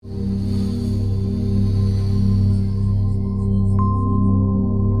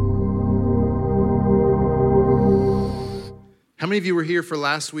many of you were here for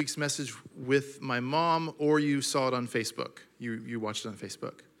last week's message with my mom, or you saw it on Facebook? You watched it on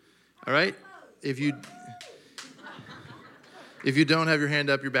Facebook. All right? If you don't have your hand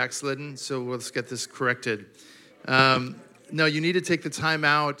up, you're backslidden, so let's get this corrected. No, you need to take the time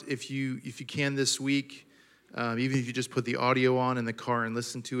out if you can this week. Even if you just put the audio on in the car and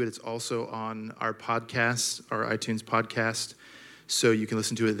listen to it, it's also on our podcast, our iTunes podcast, so you can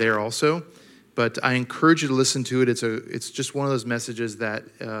listen to it there also. But I encourage you to listen to it. It's just one of those messages that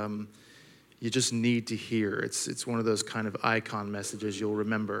you just need to hear. It's one of those kind of icon messages you'll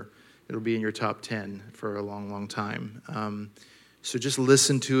remember. It'll be in your top 10 for a long, long time. So just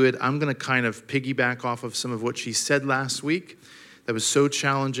listen to it. I'm going to kind of piggyback off of some of what she said last week. That was so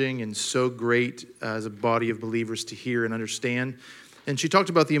challenging and so great as a body of believers to hear and understand. And she talked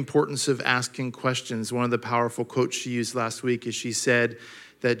about the importance of asking questions. One of the powerful quotes she used last week is she said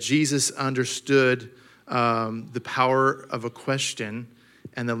that Jesus understood the power of a question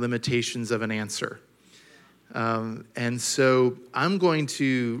and the limitations of an answer. And so I'm going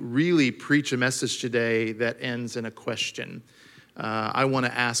to really preach a message today that ends in a question. I want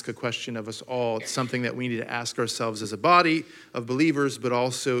to ask a question of us all. It's something that we need to ask ourselves as a body of believers, but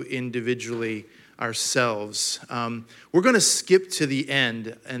also individually ourselves. We're going to skip to the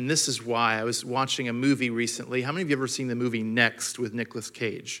end, and this is why. I was watching a movie recently. How many of you have ever seen the movie Next with Nicolas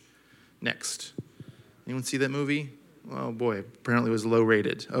Cage? Next. Anyone see that movie? Oh boy, apparently it was low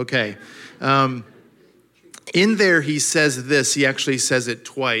rated. Okay. In there he says this. He actually says it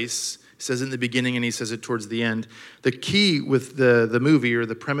twice. He says it in the beginning and he says it towards the end. The key with the movie, or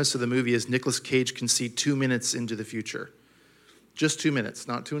the premise of the movie, is Nicolas Cage can see 2 minutes into the future. Just 2 minutes,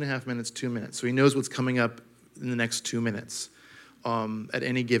 not 2.5 minutes, 2 minutes. So he knows what's coming up in the next 2 minutes at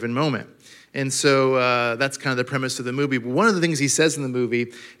any given moment. And so that's kind of the premise of the movie. But one of the things he says in the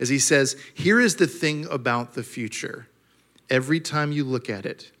movie is he says, here is the thing about the future. Every time you look at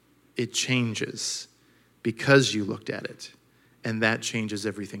it, it changes because you looked at it. And that changes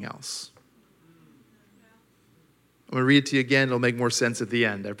everything else. I'm going to read it to you again. It'll make more sense at the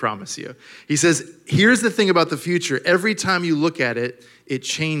end, I promise you. He says, here's the thing about the future. Every time you look at it, it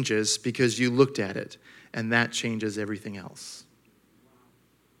changes because you looked at it. And that changes everything else.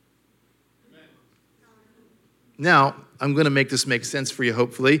 Now, I'm going to make this make sense for you,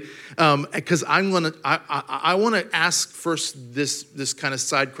 hopefully, because I want to ask first this kind of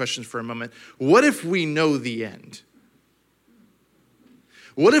side question for a moment. What if we know the end?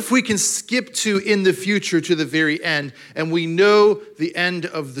 What if we can skip to in the future to the very end and we know the end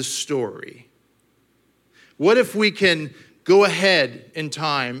of the story? What if we can go ahead in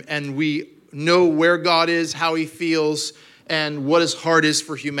time and we know where God is, how he feels, and what his heart is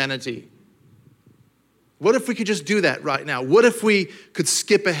for humanity? What if we could just do that right now? What if we could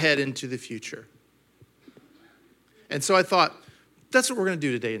skip ahead into the future? And so I thought, that's what we're going to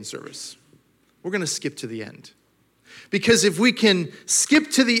do today in service. We're going to skip to the end. Because if we can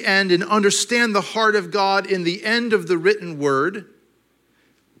skip to the end and understand the heart of God in the end of the written word,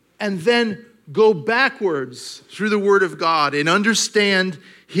 and then go backwards through the word of God and understand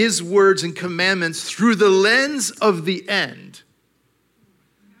his words and commandments through the lens of the end.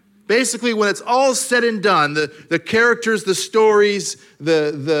 Basically, when it's all said and done, the characters, the stories,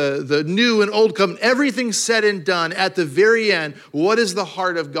 the new and old covenant, everything's said and done, at the very end, what is the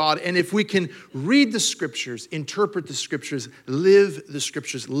heart of God? And if we can read the scriptures, interpret the scriptures, live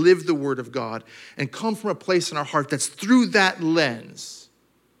the word of God, and come from a place in our heart that's through that lens,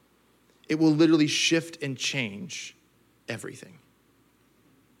 it will literally shift and change everything.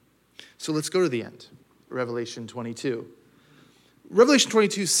 So let's go to the end, Revelation 22. Revelation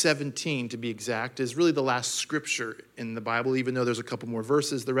 22:17, to be exact, is really the last scripture in the Bible, even though there's a couple more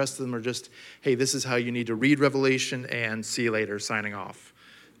verses. The rest of them are just, hey, this is how you need to read Revelation, and see you later, signing off,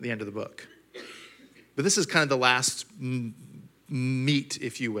 the end of the book. But this is kind of the last meat,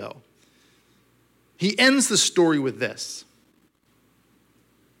 if you will. He ends the story with this.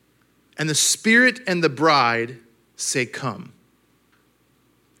 And the Spirit and the bride say, come.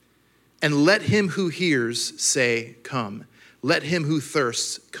 And let him who hears say, come. Let him who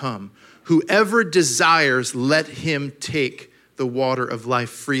thirsts come. Whoever desires, let him take the water of life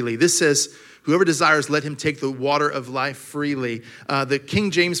freely. This says, whoever desires, let him take the water of life freely. The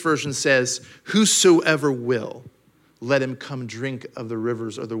King James Version says, whosoever will, let him come drink of the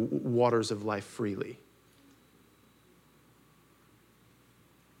rivers or the waters of life freely.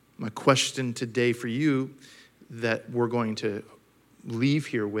 My question today for you that we're going to leave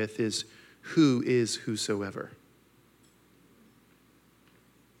here with is, who is whosoever?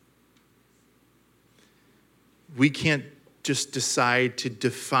 We can't just decide to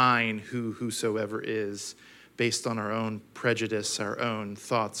define who whosoever is based on our own prejudice, our own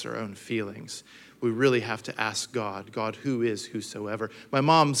thoughts, our own feelings. We really have to ask God, God, who is whosoever? My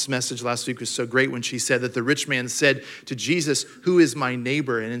mom's message last week was so great when she said that the rich man said to Jesus, who is my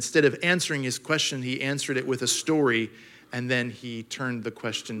neighbor? And instead of answering his question, he answered it with a story, and then he turned the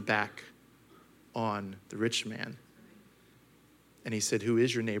question back on the rich man. And he said, who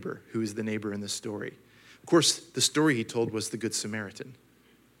is your neighbor? Who is the neighbor in the story? Of course, the story he told was the Good Samaritan.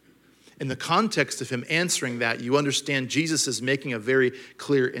 In the context of him answering that, you understand Jesus is making a very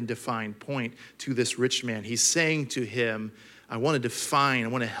clear and defined point to this rich man. He's saying to him, I want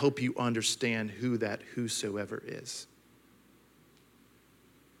to help you understand who that whosoever is.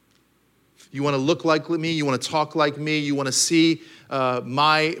 You want to look like me, you want to talk like me, you want to see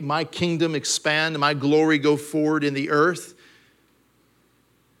my kingdom expand, my glory go forward in the earth.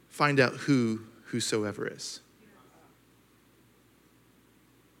 Find out who whosoever is.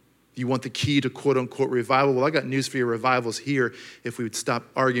 You want the key to quote-unquote revival? Well, I got news for you. Revival's here if we would stop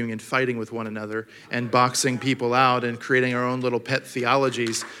arguing and fighting with one another and boxing people out and creating our own little pet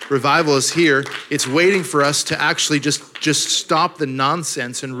theologies. Revival is here. It's waiting for us to actually just stop the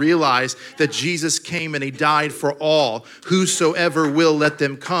nonsense and realize that Jesus came and he died for all. Whosoever will, let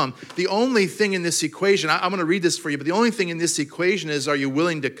them come. The only thing in this equation, I'm going to read this for you, but the only thing in this equation is, are you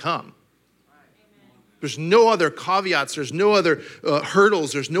willing to come? There's no other caveats. There's no other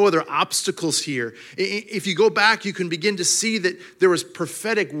hurdles. There's no other obstacles here. If you go back, you can begin to see that there was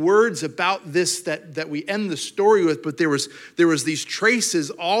prophetic words about this that we end the story with, but there was these traces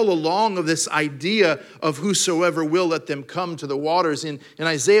all along of this idea of whosoever will, let them come to the waters. In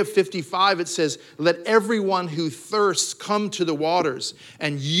Isaiah 55, it says, let everyone who thirsts come to the waters,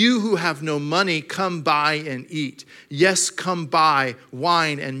 and you who have no money, come buy and eat. Yes, come buy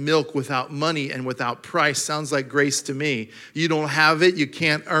wine and milk without money and without price. Sounds like grace to me. You don't have it. You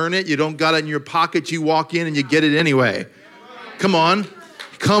can't earn it. You don't got it in your pocket. You walk in and you get it anyway. Come on.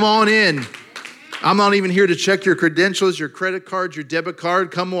 Come on in. I'm not even here to check your credentials, your credit card, your debit card.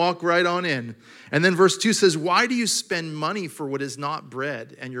 Come walk right on in. And then verse 2 says, why do you spend money for what is not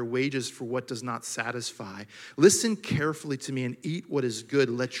bread and your wages for what does not satisfy? Listen carefully to me and eat what is good.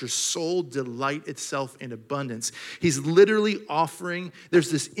 Let your soul delight itself in abundance. He's literally offering,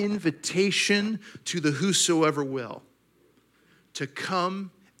 there's this invitation to the whosoever will to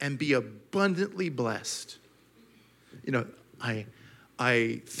come and be abundantly blessed. You know,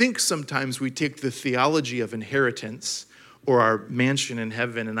 I think sometimes we take the theology of inheritance or our mansion in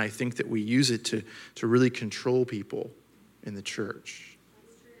heaven, and I think that we use it to really control people in the church.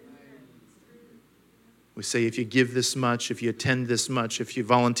 We say, if you give this much, if you attend this much, if you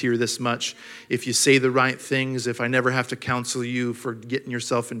volunteer this much, if you say the right things, if I never have to counsel you for getting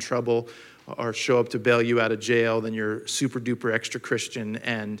yourself in trouble or show up to bail you out of jail, then you're super duper extra Christian,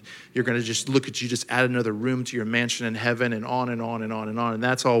 and you're going to just look at you, just add another room to your mansion in heaven, and on and on and on and on. And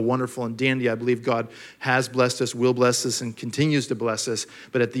that's all wonderful and dandy. I believe God has blessed us, will bless us, and continues to bless us.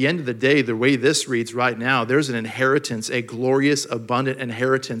 But at the end of the day, the way this reads right now, there's an inheritance, a glorious, abundant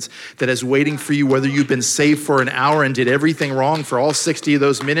inheritance that is waiting for you, whether you've been saved for an hour and did everything wrong for all 60 of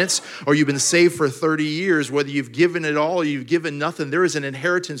those minutes, or you've been saved for 30 years, whether you've given it all or you've given nothing. There is an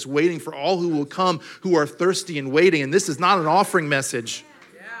inheritance waiting for all who will come, who are thirsty and waiting. And this is not an offering message.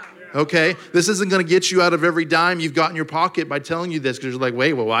 Okay? This isn't going to get you out of every dime you've got in your pocket by telling you this, because you're like,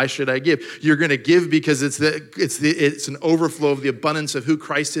 wait, well, why should I give? You're going to give because it's an overflow of the abundance of who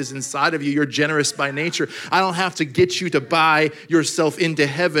Christ is inside of you. You're generous by nature. I don't have to get you to buy yourself into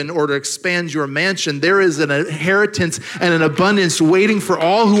heaven or to expand your mansion. There is an inheritance and an abundance waiting for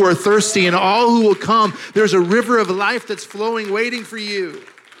all who are thirsty and all who will come. There's a river of life that's flowing, waiting for you.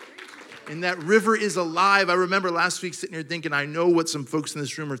 And that river is alive. I remember last week sitting here thinking, I know what some folks in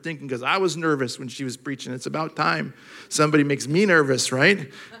this room are thinking, because I was nervous when she was preaching. It's about time somebody makes me nervous, right?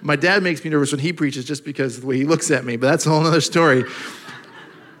 My dad makes me nervous when he preaches just because of the way he looks at me, but that's a whole other story.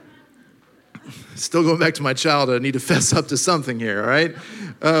 Still going back to my childhood, I need to fess up to something here, all right?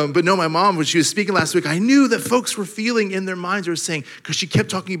 But no, my mom, when she was speaking last week, I knew that folks were feeling in their minds, or saying, because she kept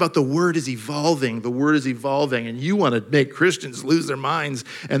talking about the word is evolving, and you want to make Christians lose their minds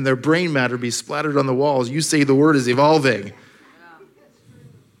and their brain matter be splattered on the walls. You say the word is evolving.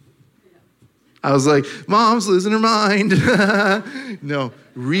 I was like, Mom's losing her mind. No,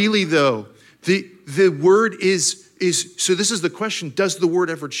 really though, the word is, so this is the question, does the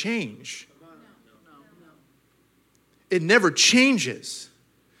word ever change? It never changes,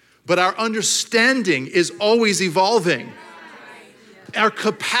 but our understanding is always evolving. Our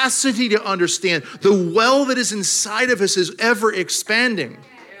capacity to understand, the well that is inside of us is ever expanding.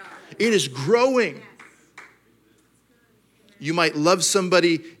 It is growing. You might love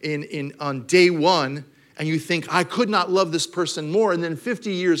somebody on day one, And you think, I could not love this person more. And then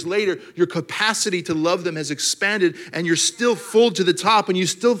 50 years later, your capacity to love them has expanded and you're still full to the top and you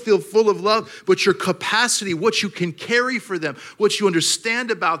still feel full of love. But your capacity, what you can carry for them, what you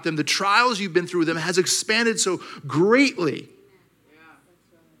understand about them, the trials you've been through with them has expanded so greatly.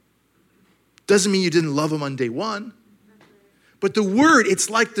 Doesn't mean you didn't love them on day one. But the word, it's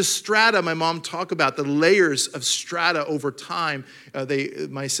like the strata my mom talked about, the layers of strata over time.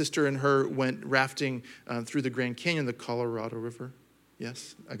 My sister and her went rafting through the Grand Canyon, the Colorado River.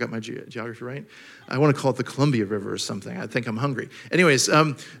 Yes, I got my geography right. I want to call it the Columbia River or something. I think I'm hungry. Anyways,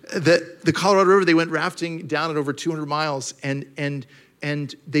 the Colorado River, they went rafting down at over 200 miles, and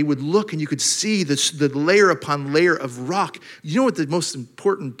they would look and you could see the layer upon layer of rock. You know what the most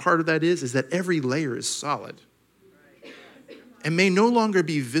important part of that is that every layer is solid. And may no longer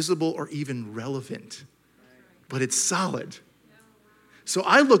be visible or even relevant, but it's solid. So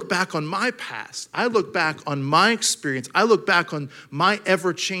I look back on my past. I look back on my experience. I look back on my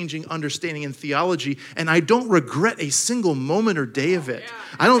ever-changing understanding in theology, and I don't regret a single moment or day of it.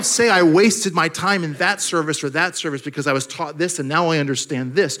 I don't say I wasted my time in that service or that service because I was taught this and now I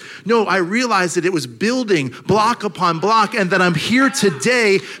understand this. No, I realized that it was building block upon block and that I'm here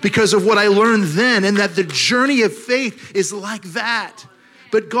today because of what I learned then, and that the journey of faith is like that.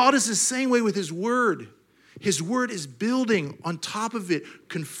 But God is the same way with his word. His word is building on top of it,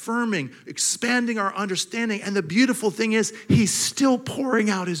 confirming, expanding our understanding. And the beautiful thing is, he's still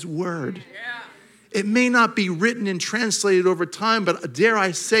pouring out his word. Yeah. It may not be written and translated over time, but dare I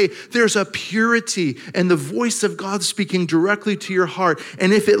say, there's a purity and the voice of God speaking directly to your heart.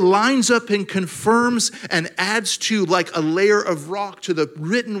 And if it lines up and confirms and adds to like a layer of rock to the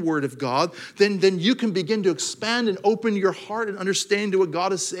written word of God, then you can begin to expand and open your heart and understand to what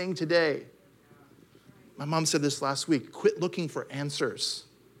God is saying today. My mom said this last week, quit looking for answers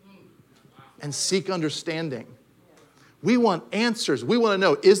and seek understanding. We want answers. We want to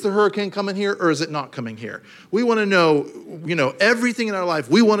know, is the hurricane coming here or is it not coming here? We want to know, everything in our life.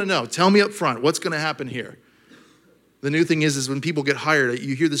 We want to know. Tell me up front, what's going to happen here? The new thing is when people get hired,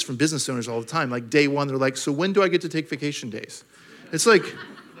 you hear this from business owners all the time. Like day one, they're like, so when do I get to take vacation days? It's like,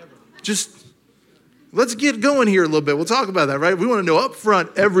 just let's get going here a little bit. We'll talk about that, right? We want to know up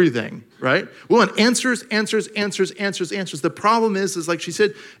front everything, right? We want answers. The problem is like she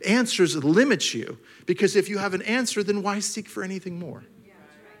said, answers limit you. Because if you have an answer, then why seek for anything more?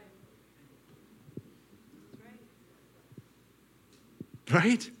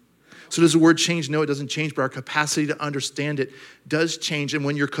 Right? So does the word change? No, it doesn't change, but our capacity to understand it does change. And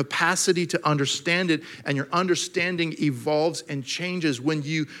when your capacity to understand it and your understanding evolves and changes, when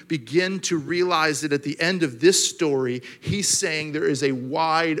you begin to realize that at the end of this story, he's saying there is a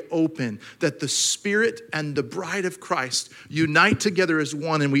wide open, that the Spirit and the bride of Christ unite together as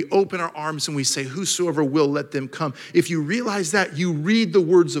one, and we open our arms and we say, whosoever will, let them come. If you realize that, you read the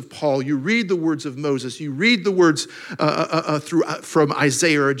words of Paul, you read the words of Moses, you read the words from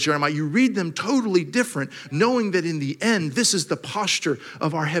Isaiah or Jeremiah, you read them totally different, knowing that in the end, this is the posture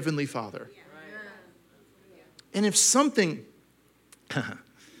of our Heavenly Father. And if something, I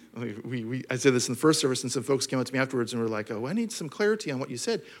said this in the first service, and some folks came up to me afterwards and were like, oh, I need some clarity on what you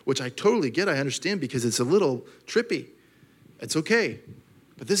said, which I totally get, I understand, because it's a little trippy. It's okay.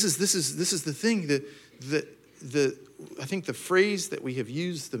 But this is the thing that I think the phrase that we have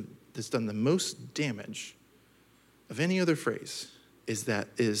used that's done the most damage of any other phrase is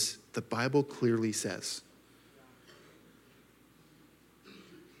the Bible clearly says.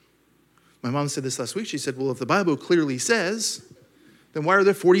 My mom said this last week. She said, well, if the Bible clearly says, then why are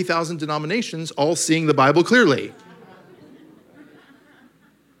there 40,000 denominations all seeing the Bible clearly?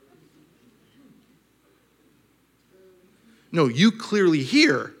 No, you clearly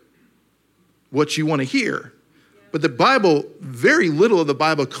hear what you want to hear. But the Bible, very little of the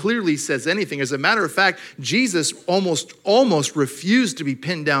Bible clearly says anything. As a matter of fact, Jesus almost refused to be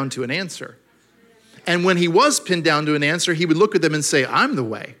pinned down to an answer. And when he was pinned down to an answer, he would look at them and say, I'm the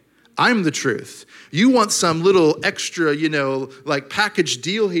way. I'm the truth. You want some little extra, like package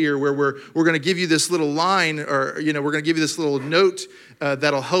deal here where we're going to give you this little line, or, we're going to give you this little note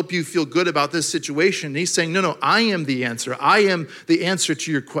that'll help you feel good about this situation. And he's saying, no, I am the answer. I am the answer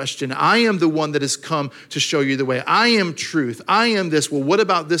to your question. I am the one that has come to show you the way. I am truth. I am this. Well, what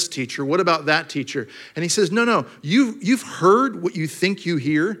about this teacher? What about that teacher? And he says, no, you've heard what you think you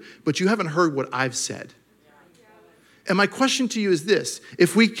hear, but you haven't heard what I've said. And my question to you is this: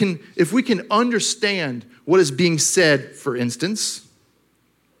 if we can understand what is being said, for instance,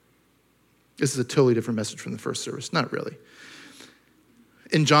 this is a totally different message from the first service, not really.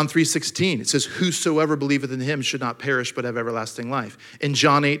 In John 3:16, it says, whosoever believeth in him should not perish but have everlasting life. In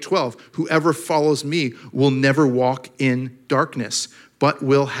John 8:12, whoever follows me will never walk in darkness, but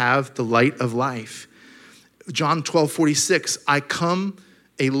will have the light of life. John 12:46, I come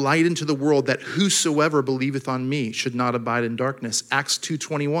a light into the world that whosoever believeth on me should not abide in darkness. Acts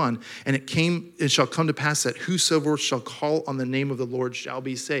 2:21, and it shall come to pass that whosoever shall call on the name of the Lord shall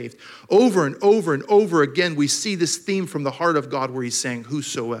be saved. Over and over and over again, we see this theme from the heart of God where he's saying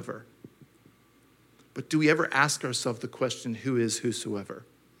whosoever. But do we ever ask ourselves the question, who is whosoever?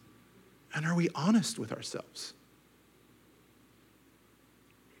 And are we honest with ourselves?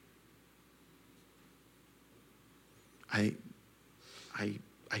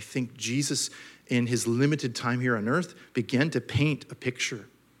 I think Jesus, in his limited time here on earth, began to paint a picture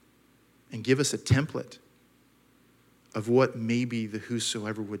and give us a template of what maybe the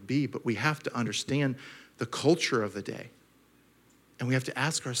whosoever would be. But we have to understand the culture of the day. And we have to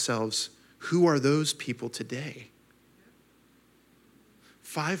ask ourselves, who are those people today?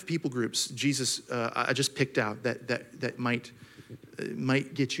 5 people groups Jesus, I just picked out that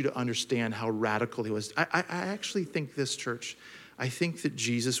might get you to understand how radical he was. I actually think this, church, I think that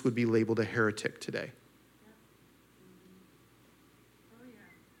Jesus would be labeled a heretic today.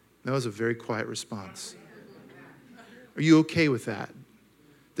 That was a very quiet response. Are you okay with that?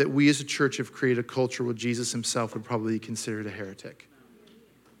 That we as a church have created a culture where Jesus himself would probably be considered a heretic.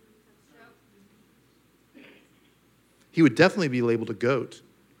 He would definitely be labeled a goat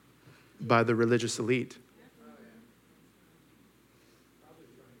by the religious elite.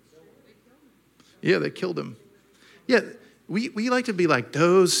 Yeah, they killed him. Yeah, we like to be like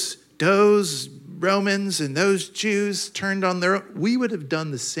those Romans and those Jews turned on their own. We would have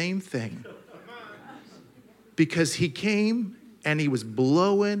done the same thing. Because he came and he was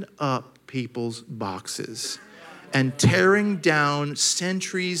blowing up people's boxes and tearing down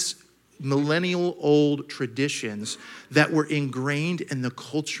centuries, millennial-old traditions that were ingrained in the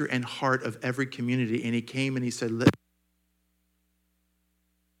culture and heart of every community. And he came and he said,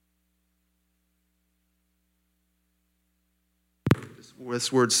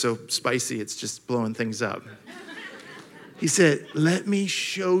 this word's so spicy, it's just blowing things up. He said, let me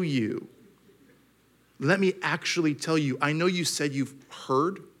show you. Let me actually tell you. I know you said you've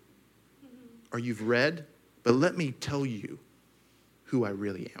heard or you've read, but let me tell you who I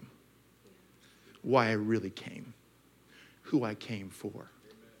really am. Why I really came. Who I came for.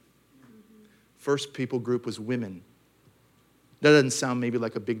 First people group was women. That doesn't sound maybe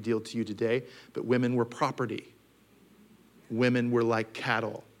like a big deal to you today, but women were property. Women were like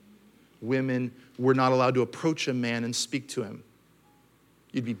cattle. Women were not allowed to approach a man and speak to him.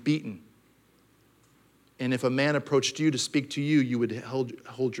 You'd be beaten. And if a man approached you to speak to you, you would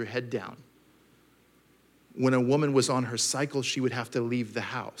hold your head down. When a woman was on her cycle, she would have to leave the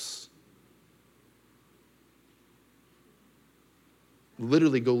house.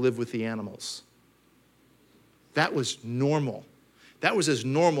 Literally go live with the animals. That was normal. That was as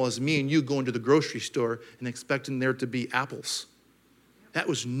normal as me and you going to the grocery store and expecting there to be apples. That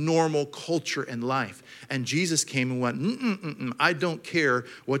was normal culture and life. And Jesus came and went, I don't care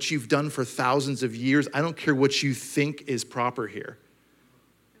what you've done for thousands of years. I don't care what you think is proper here.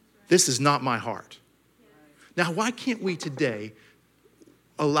 This is not my heart. Now, why can't we today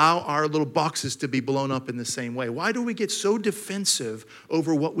allow our little boxes to be blown up in the same way? Why do we get so defensive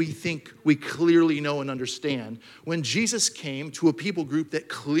over what we think we clearly know and understand when Jesus came to a people group that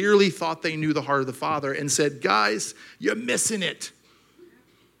clearly thought they knew the heart of the Father and said, guys, you're missing it.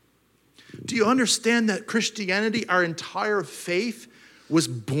 Do you understand that Christianity, our entire faith, was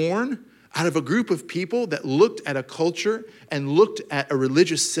born out of a group of people that looked at a culture and looked at a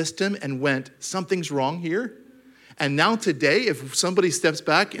religious system and went, something's wrong here? And now today, if somebody steps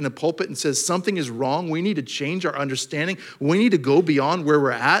back in a pulpit and says something is wrong, we need to change our understanding, we need to go beyond where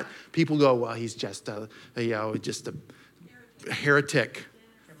we're at, people go, well, he's just a heretic.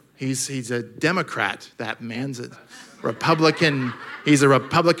 He's a Democrat. That man's a Republican. He's a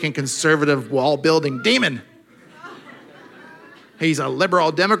Republican conservative wall-building demon. He's a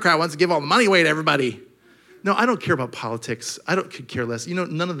liberal Democrat, wants to give all the money away to everybody. No, I don't care about politics. I don't care less. You know,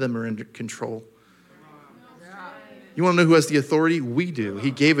 none of them are under control. You want to know who has the authority? We do. He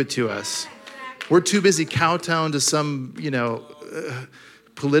gave it to us. We're too busy kowtowing to some,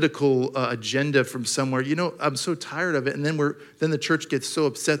 political agenda from somewhere. I'm so tired of it. And then the church gets so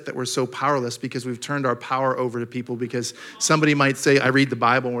upset that we're so powerless because we've turned our power over to people because somebody might say, I read the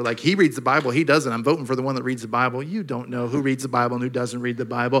Bible. And we're like, he reads the Bible. He doesn't. I'm voting for the one that reads the Bible. You don't know who reads the Bible and who doesn't read the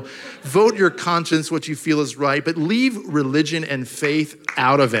Bible. Vote your conscience, what you feel is right, but leave religion and faith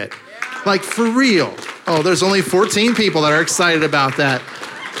out of it. Like, for real. Oh, there's only 14 people that are excited about that.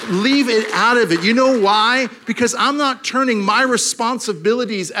 Leave it out of it. You know why? Because I'm not turning my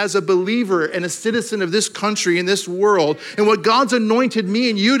responsibilities as a believer and a citizen of this country and this world and what God's anointed me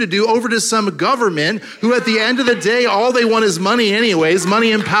and you to do over to some government who at the end of the day, all they want is money anyways,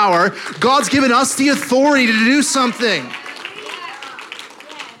 money and power. God's given us the authority to do something.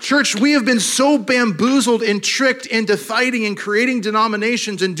 Church, we have been so bamboozled and tricked into fighting and creating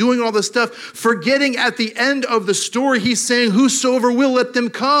denominations and doing all this stuff, forgetting at the end of the story, he's saying, whosoever will, let them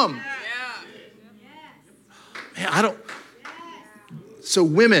come. Man, so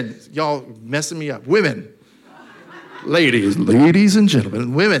women, y'all messing me up. Women, ladies and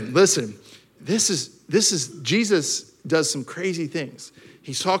gentlemen, women, listen, this is, Jesus does some crazy things.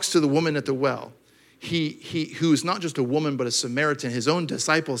 He talks to the woman at the well. He who is not just a woman, but a Samaritan. His own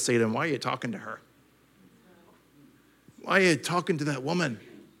disciples say to him, why are you talking to her? Why are you talking to that woman?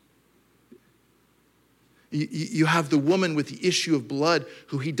 You have the woman with the issue of blood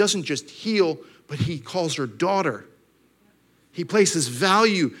who he doesn't just heal, but he calls her daughter. He places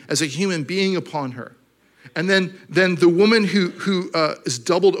value as a human being upon her. And then the woman who is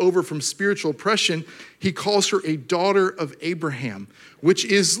doubled over from spiritual oppression, he calls her a daughter of Abraham, which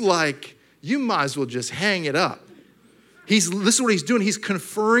is like, you might as well just hang it up. This is what he's doing. He's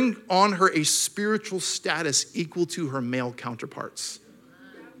conferring on her a spiritual status equal to her male counterparts.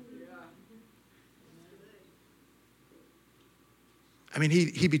 I mean,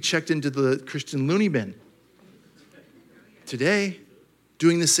 he'd be checked into the Christian loony bin today,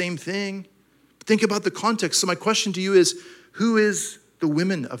 doing the same thing. Think about the context. So my question to you is, who is the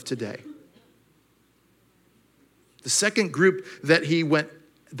women of today? The second group that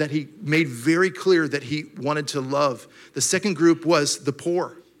he made very clear that he wanted to love. The second group was the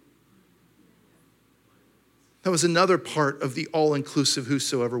poor. That was another part of the all-inclusive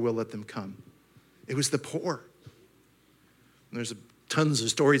whosoever will, let them come. It was the poor. And there's tons of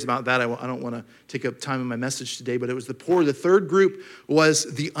stories about that. I don't want to take up time in my message today, but it was the poor. The third group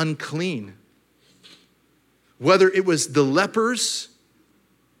was the unclean. Whether it was the lepers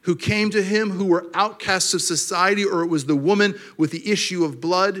who came to him, who were outcasts of society, or it was the woman with the issue of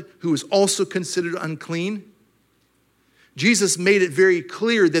blood who was also considered unclean. Jesus made it very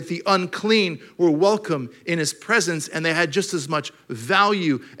clear that the unclean were welcome in his presence, and they had just as much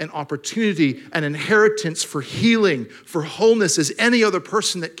value and opportunity and inheritance for healing, for wholeness as any other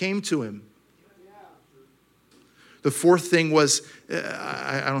person that came to him. The fourth thing was,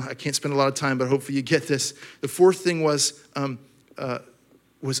 I can't spend a lot of time, but hopefully you get this. The fourth thing was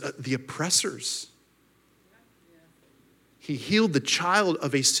the oppressors. He healed the child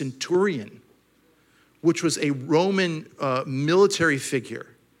of a centurion, which was a Roman military figure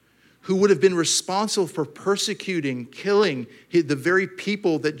who would have been responsible for persecuting, killing the very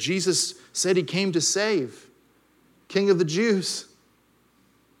people that Jesus said he came to save, King of the Jews.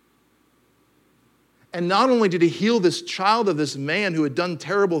 And not only did he heal this child of this man who had done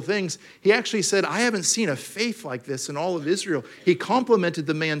terrible things, he actually said, I haven't seen a faith like this in all of Israel. He complimented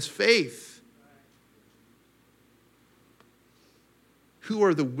the man's faith. Who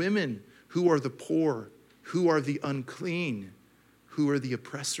are the women? Who are the poor? Who are the unclean? Who are the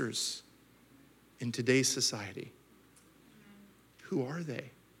oppressors in today's society? Who are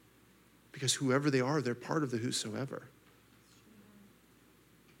they? Because whoever they are, they're part of the whosoever.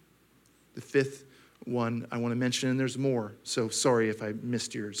 The fifth one I want to mention, and there's more, so sorry if I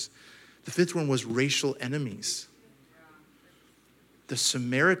missed yours. The fifth one was racial enemies. The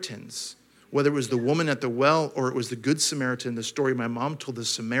Samaritans, whether it was the woman at the well or it was the Good Samaritan, the story my mom told, the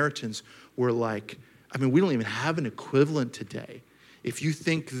Samaritans were like, we don't even have an equivalent today. If you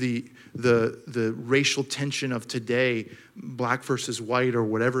think the racial tension of today, black versus white or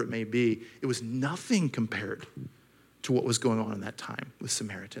whatever it may be, it was nothing compared to what was going on in that time with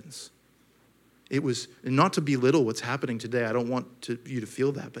Samaritans. It was, and not to belittle what's happening today, I don't want you to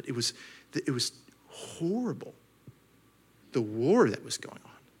feel that, but it was horrible, the war that was going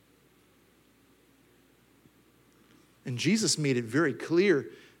on. And Jesus made it very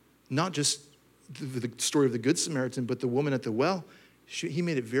clear, not just the story of the Good Samaritan, but the woman at the well. He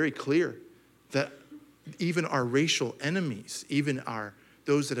made it very clear that even our racial enemies, even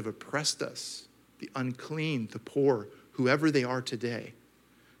those that have oppressed us, the unclean, the poor, whoever they are today,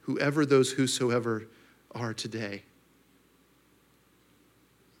 whoever those whosoever are today,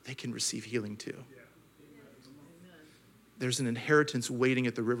 they can receive healing too. There's an inheritance waiting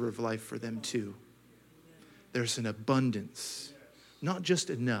at the river of life for them too. There's an abundance, not just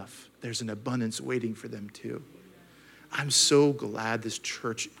enough. There's an abundance waiting for them too. I'm so glad this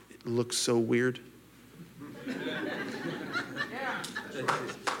church looks so weird.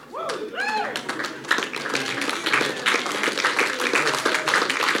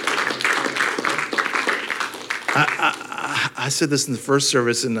 I said this in the first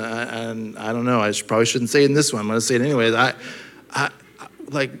service, and I don't know. Probably shouldn't say it in this one. I'm going to say it anyways.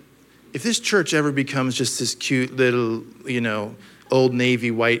 Like, if this church ever becomes just this cute little, Old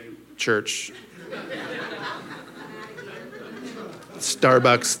Navy white church,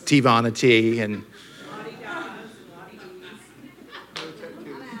 Starbucks Teavana tea and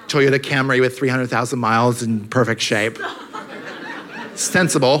Toyota Camry with 300,000 miles in perfect shape,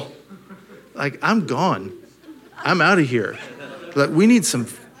 sensible. Like, I'm gone. I'm out of here. Like, we need some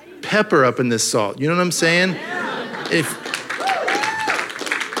pepper up in this salt. You know what I'm saying?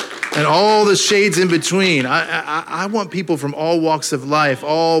 And all the shades in between. I want people from all walks of life,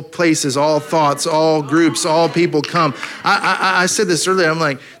 all places, all thoughts, all groups, all people come. I said this earlier. I'm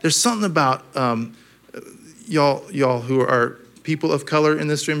like, there's something about y'all who are people of color in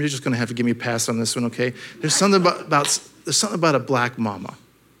this room. You're just going to have to give me a pass on this one, okay? There's something about a black mama.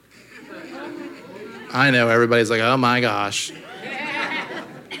 I know everybody's like, oh my gosh.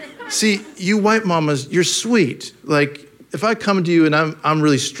 See, you white mamas, you're sweet. Like, if I come to you and I'm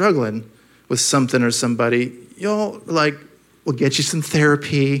really struggling with something or somebody, y'all we'll get you some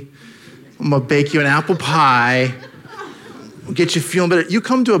therapy. I'm gonna bake you an apple pie. We'll get you feeling better. You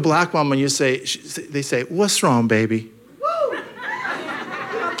come to a black mama and they say, what's wrong, baby?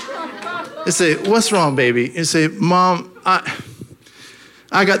 They say, what's wrong, baby? You say, Mom,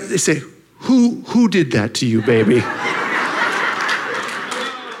 they say, who did that to you, baby?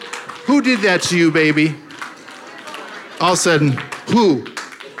 Who did that to you, baby? All of a sudden, who?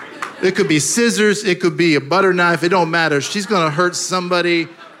 It could be scissors, it could be a butter knife, it don't matter. She's gonna hurt somebody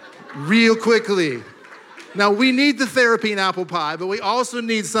real quickly. Now, we need the therapy and apple pie, but we also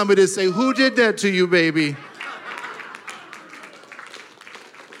need somebody to say, who did that to you, baby?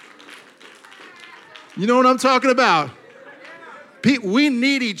 You know what I'm talking about? We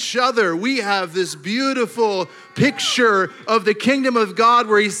need each other. We have this beautiful picture of the kingdom of God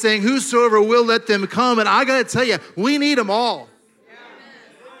where he's saying, whosoever will, let them come. And I got to tell you, we need them all.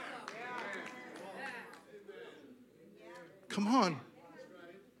 Come on.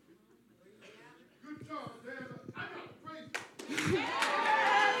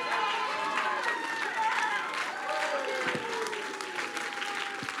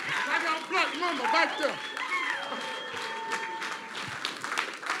 I got black mama back there.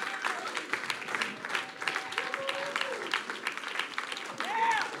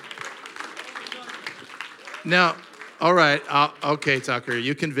 Now, all right, okay, Tucker,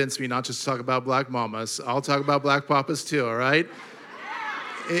 you convinced me not just to talk about black mamas. I'll talk about black papas too, all right?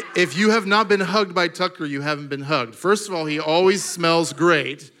 If you have not been hugged by Tucker, you haven't been hugged. First of all, he always smells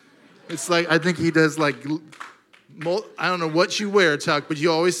great. It's like, I think he does I don't know what you wear, Tuck, but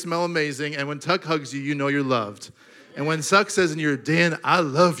you always smell amazing. And when Tuck hugs you, you know you're loved. And when Tuck says in your ear, Dan, I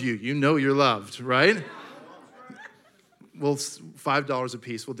love you, you know you're loved, right? Well, $5 a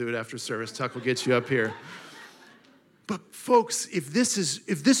piece. We'll do it after service. Tuck will get you up here. But folks, if this is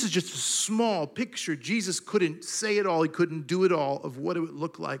just a small picture, Jesus couldn't say it all. He couldn't do it all of what it would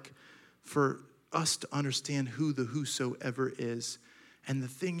look like for us to understand who the whosoever is. And the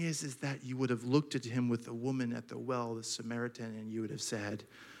thing is that you would have looked at him with the woman at the well, the Samaritan, and you would have said,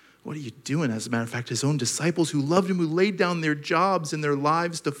 what are you doing? As a matter of fact, his own disciples who loved him, who laid down their jobs and their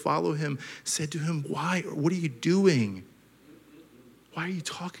lives to follow him, said to him, why? What are you doing? Why are you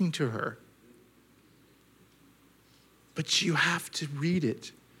talking to her? But you have to read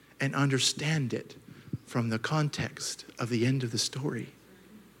it and understand it from the context of the end of the story.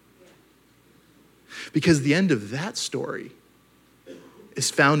 Because the end of that story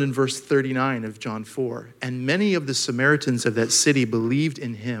is found in verse 39 of John 4. And many of the Samaritans of that city believed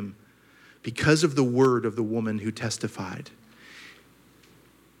in him because of the word of the woman who testified.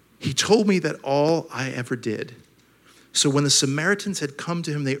 He told me that all I ever did. So when the Samaritans had come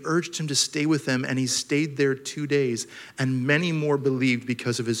to him, they urged him to stay with them, and he stayed there 2 days, and many more believed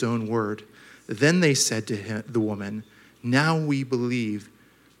because of his own word. Then they said to him, the woman, now we believe,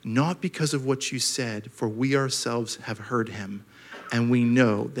 not because of what you said, for we ourselves have heard him, and we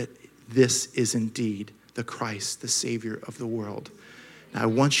know that this is indeed the Christ, the Savior of the world. Now, I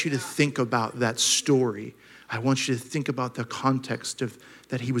want you to think about that story. I want you to think about the context of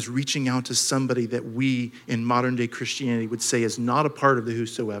that he was reaching out to somebody that we in modern day Christianity would say is not a part of the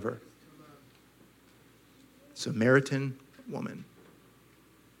whosoever. Samaritan woman.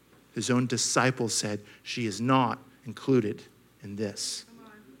 His own disciples said, she is not included in this.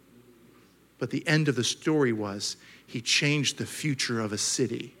 But the end of the story was he changed the future of a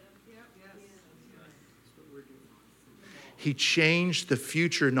city. He changed the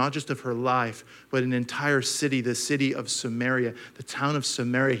future, not just of her life, but an entire city, the city of Samaria, the town of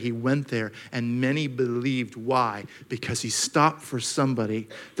Samaria. He went there, and many believed. Why? Because he stopped for somebody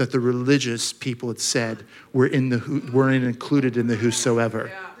that the religious people had said weren't included in the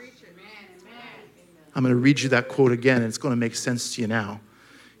whosoever. I'm going to read you that quote again, and it's going to make sense to you now.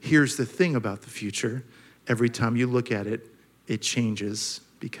 Here's the thing about the future. Every time you look at it, it changes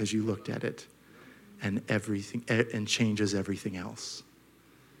because you looked at it. And everything, and changes everything else.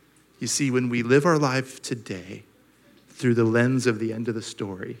 You see, when we live our life today through the lens of the end of the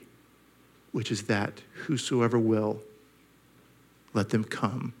story, which is that whosoever will, let them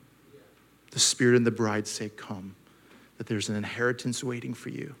come. The Spirit and the bride say, come. That there's an inheritance waiting for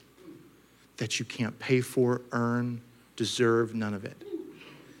you that you can't pay for, earn, deserve, none of it.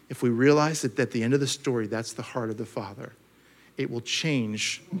 If we realize that at the end of the story, that's the heart of the Father, it will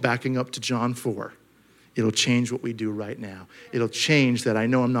change, backing up to John 4. It'll change what we do right now. It'll change that I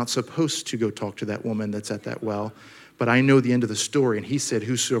know I'm not supposed to go talk to that woman that's at that well, but I know the end of the story, and he said,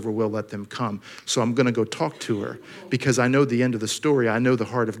 whosoever will, let them come. So I'm going to go talk to her because I know the end of the story. I know the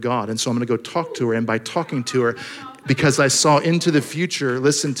heart of God, and so I'm going to go talk to her, and by talking to her, because I saw into the future,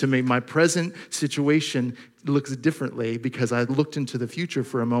 listen to me, my present situation looks differently because I looked into the future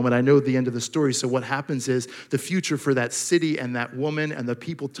for a moment. I know the end of the story. So what happens is the future for that city and that woman and the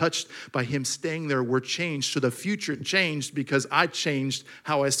people touched by him staying there were changed. So the future changed because I changed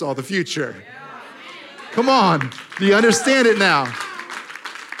how I saw the future. Come on. Do you understand it now?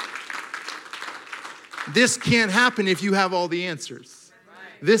 This can't happen if you have all the answers.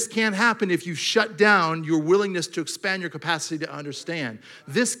 This can't happen if you shut down your willingness to expand your capacity to understand.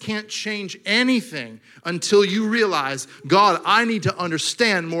 This can't change anything until you realize, God, I need to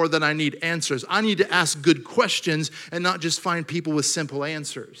understand more than I need answers. I need to ask good questions and not just find people with simple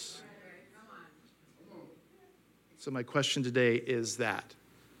answers. So my question today is that,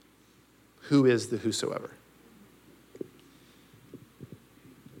 who is the whosoever?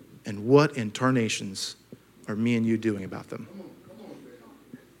 And what in tarnations are me and you doing about them?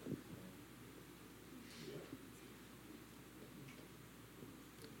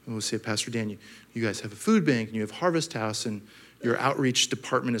 And we'll say, Pastor Dan, you guys have a food bank and you have Harvest House and your outreach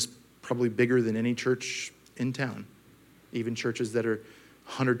department is probably bigger than any church in town, even churches that are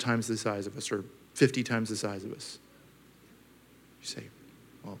 100 times the size of us or 50 times the size of us. You say,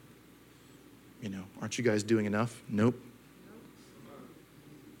 well, aren't you guys doing enough? Nope.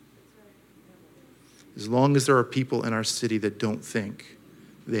 As long as there are people in our city that don't think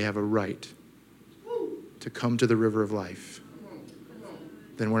they have a right to come to the river of life,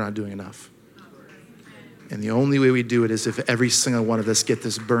 then we're not doing enough. And the only way we do it is if every single one of us get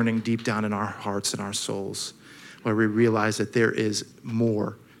this burning deep down in our hearts and our souls, where we realize that there is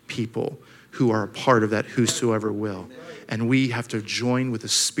more people who are a part of that whosoever will. And we have to join with the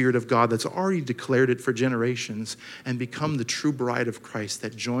Spirit of God that's already declared it for generations and become the true bride of Christ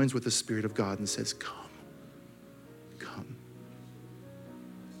that joins with the Spirit of God and says, come, come.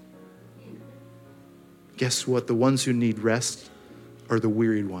 Guess what? The ones who need rest are the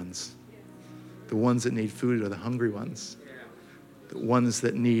wearied ones. The ones that need food are the hungry ones. The ones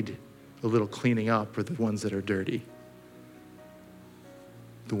that need a little cleaning up are the ones that are dirty.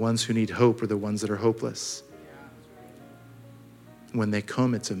 The ones who need hope are the ones that are hopeless. When they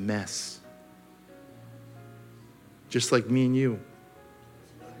come, it's a mess. Just like me and you.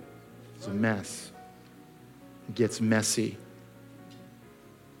 It's a mess. It gets messy.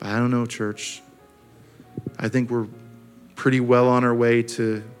 But I don't know, church. I think we're pretty well on our way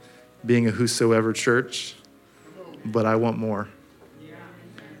to being a whosoever church, but I want more.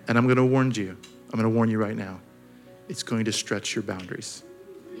 And I'm going to warn you. I'm going to warn you right now. It's going to stretch your boundaries.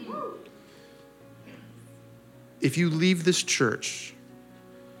 If you leave this church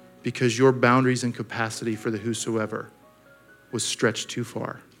because your boundaries and capacity for the whosoever was stretched too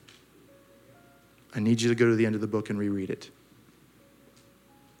far, I need you to go to the end of the book and reread it.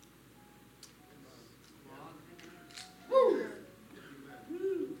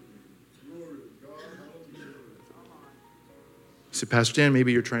 So, Pastor Dan,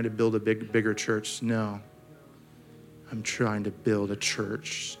 maybe you're trying to build a bigger church. No. I'm trying to build a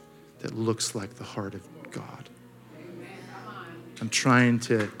church that looks like the heart of God. I'm trying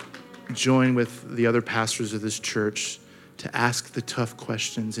to join with the other pastors of this church to ask the tough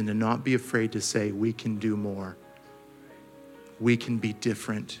questions and to not be afraid to say, we can do more. We can be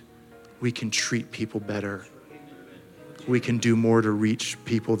different. We can treat people better. We can do more to reach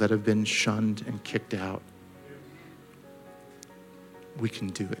people that have been shunned and kicked out. We can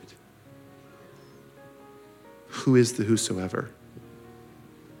do it. Who is the whosoever?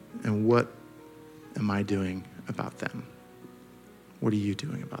 And what am I doing about them? What are you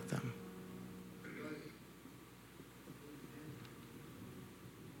doing about them?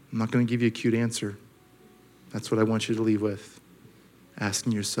 I'm not going to give you a cute answer. That's what I want you to leave with.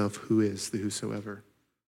 Asking yourself, who is the whosoever?